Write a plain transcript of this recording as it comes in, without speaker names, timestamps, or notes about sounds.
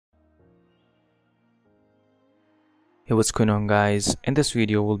Hey, what's going on, guys? In this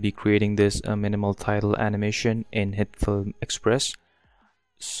video we'll be creating this minimal title animation in Hitfilm Express.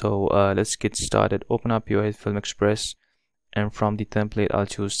 So let's get started. Open up your Hitfilm Express, and from the template I'll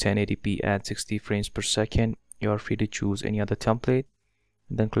choose 1080p at 60 frames per second. You're free to choose any other template,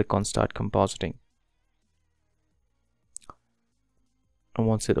 and then click on start compositing. And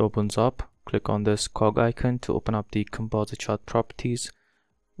once it opens up, click on this cog icon to open up the composite chart properties.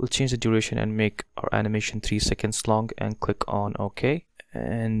 We'll change the duration and make our animation 3 seconds long and click on OK.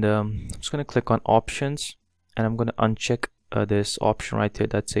 And I'm just going to click on options, and I'm going to uncheck this option right here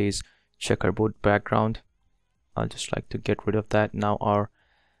that says checkerboard background. I'll just like to get rid of that. Now our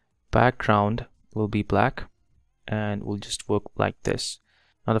background will be black and we'll just work like this.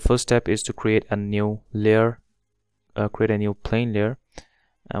 Now the first step is to create a new layer, create a new plane layer,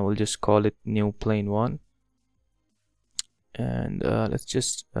 and we'll just call it new plane 1. And let's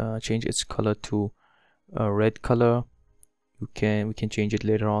just change its color to a red color. We can change it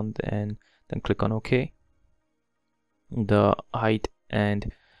later on, and then click on OK. The height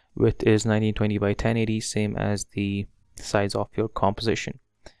and width is 1920 by 1080, same as the size of your composition.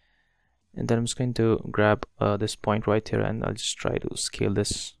 And then I'm just going to grab this point right here, and I'll just try to scale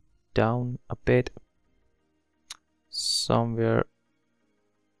this down a bit, somewhere,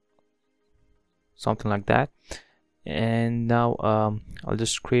 something like that. And now I'll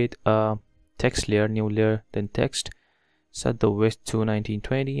just create a text layer, new layer, then text, set the width to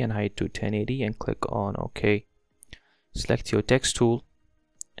 1920 and height to 1080, and click on OK. Select your text tool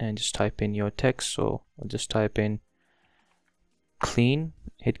and just type in your text. So I'll just type in clean,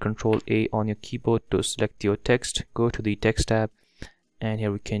 hit Ctrl A on your keyboard to select your text. Go to the text tab, and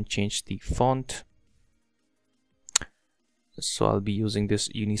here we can change the font. So I'll be using this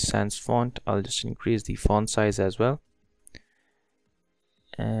Unisans font. I'll just increase the font size as well,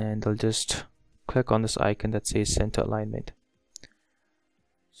 and I'll just click on this icon that says center alignment.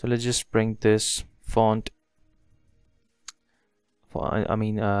 So let's just bring this font,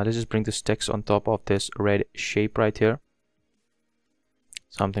 let's just bring this text on top of this red shape right here,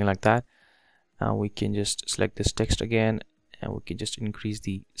 something like that. Now we can just select this text again, and we can just increase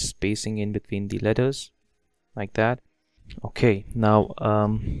the spacing in between the letters like that. Okay, now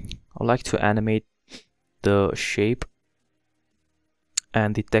I'd like to animate the shape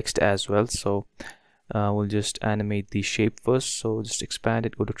and the text as well. So we'll just animate the shape first. So just expand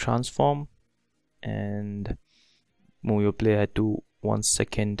it, go to transform, and move your playhead to 1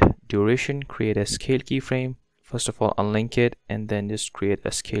 second duration. Create a scale keyframe. First of all, unlink it, and then just create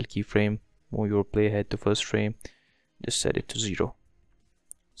a scale keyframe. Move your playhead to first frame, just set it to 0.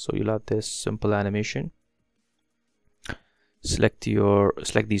 So you'll have this simple animation. Select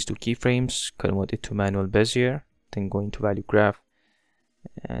these two keyframes, convert it to manual Bezier, then go into value graph,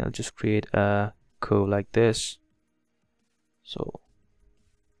 and I'll just create a curve like this. So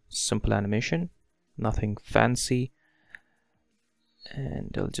simple animation, nothing fancy,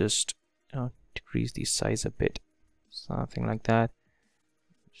 and I'll just decrease the size a bit, something like that.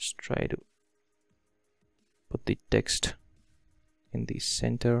 Just try to put the text in the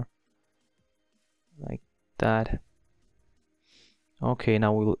center like that. Okay,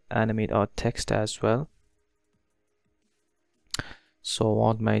 now we'll animate our text as well. So I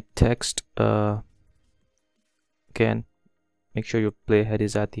want my text, again, make sure your playhead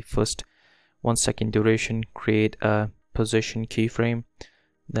is at the first 1 second duration. Create a position keyframe,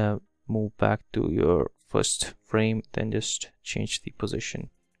 now move back to your first frame, then just change the position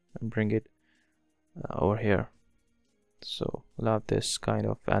and bring it over here. So we'll have this kind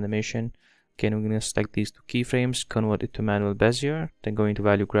of animation. Again, we're going to select these two keyframes, convert it to manual Bezier, then go into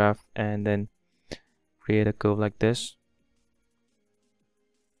value graph, and then create a curve like this.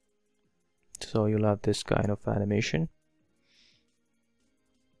 So you'll have this kind of animation.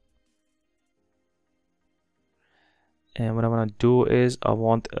 And what I want to do is I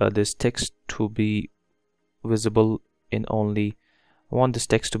want this text to be visible in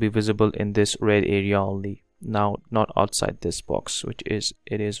this red area only. Now, not outside this box, which it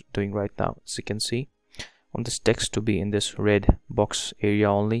is doing right now. As you can see, I want this text to be in this red box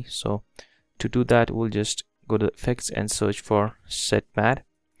area only. So to do that, we'll just go to effects and search for set matte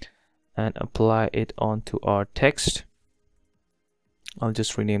and apply it onto our text. I'll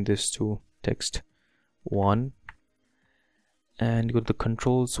just rename this to text 1, and go to the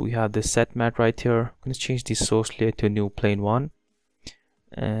controls. We have the set matte right here. I'm going to change the source layer to new plane 1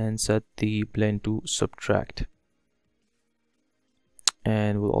 and set the blend to subtract,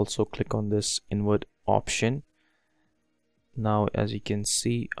 and we'll also click on this invert option. Now as you can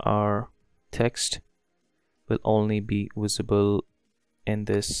see, our text will only be visible in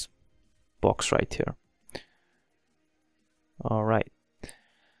this box right here. All right,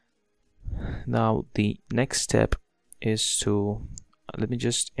 now the next step is to let me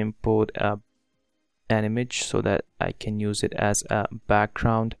just import an image so that I can use it as a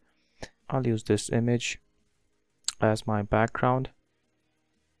background. I'll use this image as my background,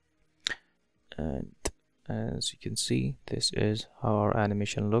 and as you can see, this is how our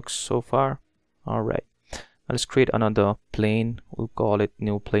animation looks so far. All right, let's create another plane. We'll call it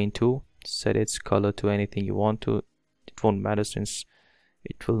new plane 2. Set its color to anything you want to. It won't matter since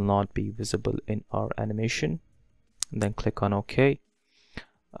it will not be visible in our animation. And then click on OK.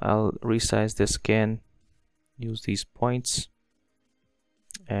 I'll resize this again, use these points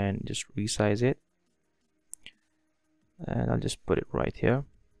and just resize it, and I'll just put it right here.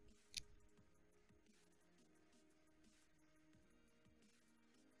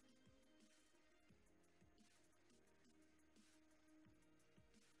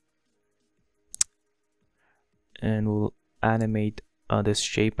 And we'll animate this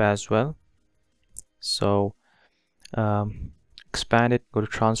shape as well. So expand it, go to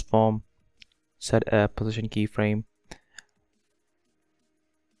transform, set a position keyframe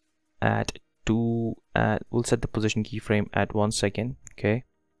at 2. We'll set the position keyframe at 1 second, okay,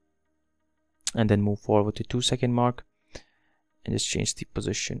 and then move forward to 2 second mark and just change the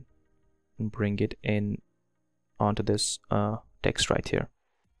position and bring it in onto this text right here.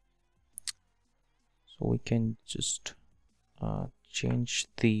 So we can just change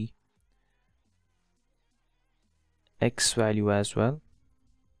the X value as well.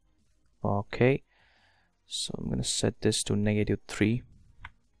 Okay, so I'm going to set this to -3.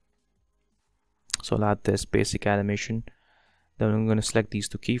 So I'll add this basic animation. Then I'm going to select these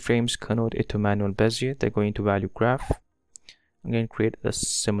two keyframes, convert it to manual Bezier. They're going to value graph. I'm going to create a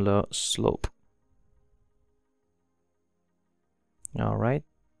similar slope. All right.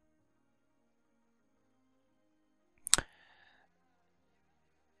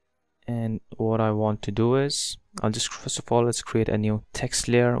 And what I want to do is, I'll just first of all, let's create a new text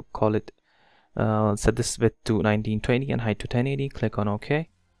layer. Call it, set this width to 1920 and height to 1080. Click on OK.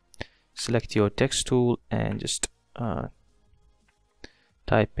 Select your text tool and just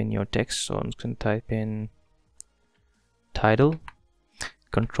type in your text. So I'm just going to type in title.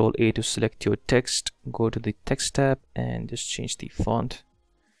 Control A to select your text. Go to the text tab and just change the font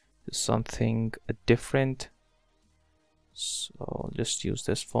to something different. So I'll just use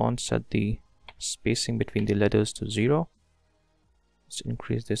this font. Set the spacing between the letters to 0. Let's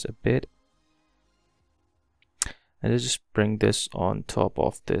increase this a bit, and let's just bring this on top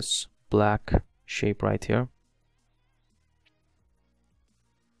of this black shape right here.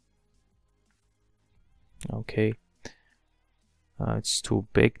 Okay, it's too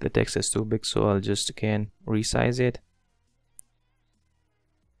big, the text is too big, so I'll just again resize it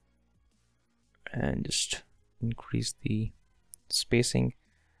and just increase the spacing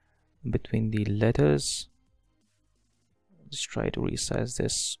between the letters. Just try to resize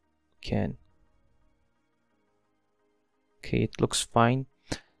this again. Okay, it looks fine.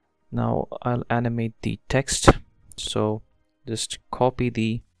 Now I'll animate the text. So just copy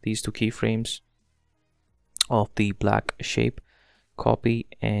these two keyframes of the black shape, copy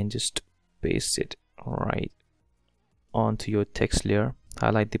and just paste it right onto your text layer.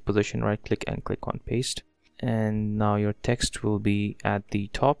 Highlight the position, right click and click on paste, and now your text will be at the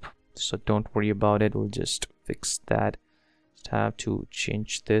top, so don't worry about it. We'll just fix that. Just have to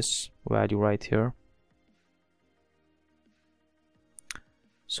change this value right here,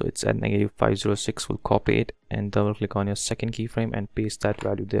 so it's at -506. We'll copy it and double click on your second keyframe and paste that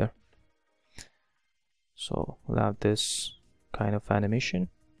value there. So we'll have this kind of animation.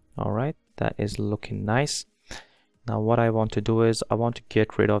 All right, that is looking nice. Now what I want to do is I want to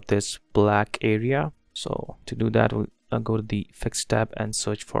get rid of this black area. So to do that, we'll go to the effects tab and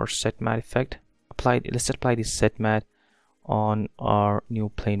search for set matte effect. Let's apply the set matte on our new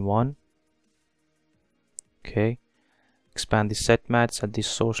plane 1. Okay, expand the set matte, set the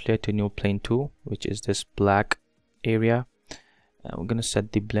source layer to new plane 2, which is this black area, and we're going to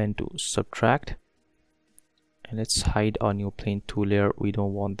set the blend to subtract, and let's hide our new plane 2 layer. We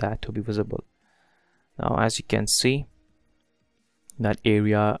don't want that to be visible. Now as you can see, that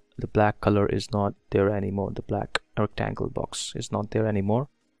area, the black color is not there anymore. The black rectangle box is not there anymore.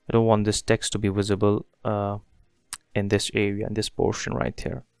 I don't want this text to be visible in this area, in this portion right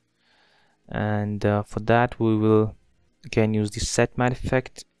here. And for that we will again use the set matte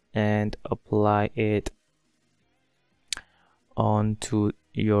effect and apply it onto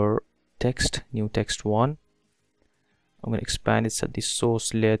your text, new text 1. I'm going to expand it, set the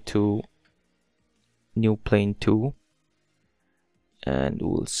source layer to new plane 2, and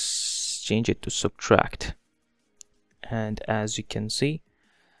we'll change it to subtract, and as you can see,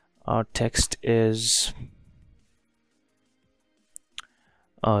 our text is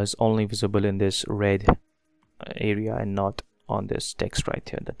only visible in this red area and not on this text right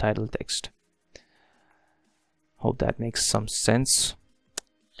here, the title text. Hope that makes some sense.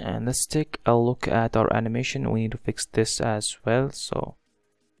 And let's take a look at our animation. We need to fix this as well, so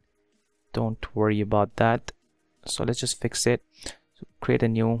don't worry about that. So let's just fix it. So create a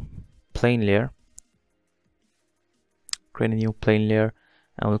new plane layer,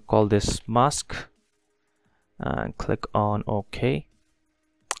 and we'll call this mask and click on OK.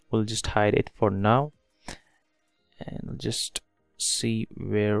 We'll just hide it for now, and we'll just see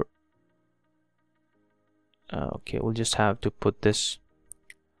where okay, we'll just have to put this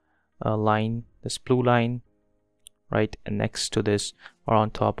line, this blue line, right next to this or on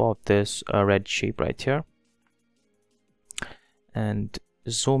top of this red shape right here, and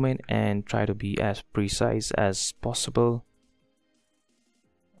zoom in and try to be as precise as possible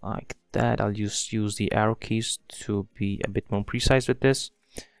like that. I'll just use the arrow keys to be a bit more precise with this,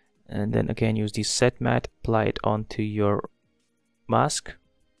 and then again use the set matte, apply it onto your mask,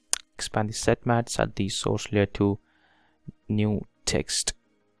 expand the set matte, set the source layer to new text,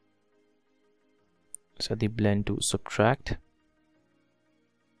 set the blend to subtract.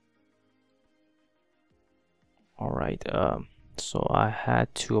 Alright, so I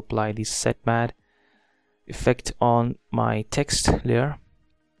had to apply the set matte effect on my text layer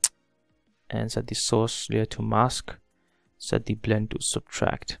and set the source layer to mask, set the blend to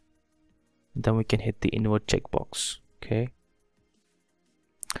subtract. Then we can hit the invert checkbox. Okay,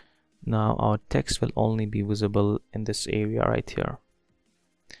 now our text will only be visible in this area right here.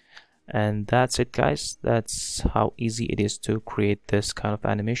 And that's it, guys. That's how easy it is to create this kind of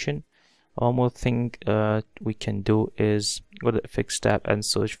animation. One more thing we can do is go to the Effects tab and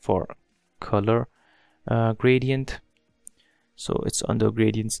search for color gradient. So it's under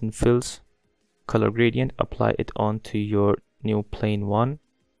gradients and fills, color gradient. Apply it onto your new plane one,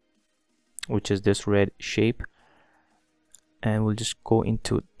 which is this red shape, and we'll just go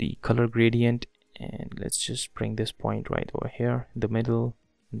into the color gradient, and let's just bring this point right over here in the middle,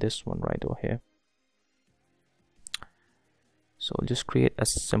 this one right over here. So we'll just create a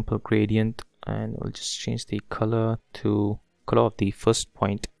simple gradient, and we'll just change the color of the first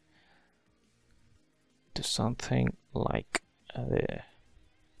point to something like there.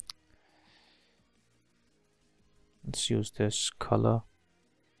 Let's use this color.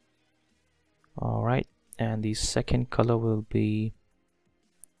 Alright, and the second color will be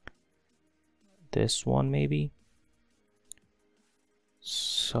this one maybe.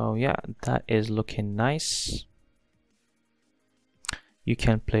 So yeah, that is looking nice. You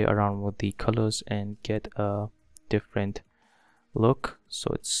can play around with the colors and get a different look,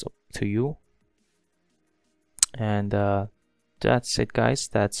 so it's up to you. And that's it, guys.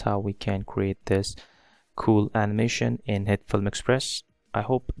 That's how we can create this cool animation in Hitfilm Express. I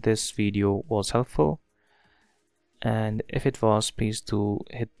hope this video was helpful, and if it was, please do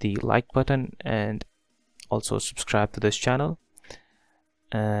hit the like button and also subscribe to this channel,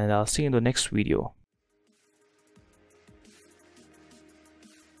 and I'll see you in the next video.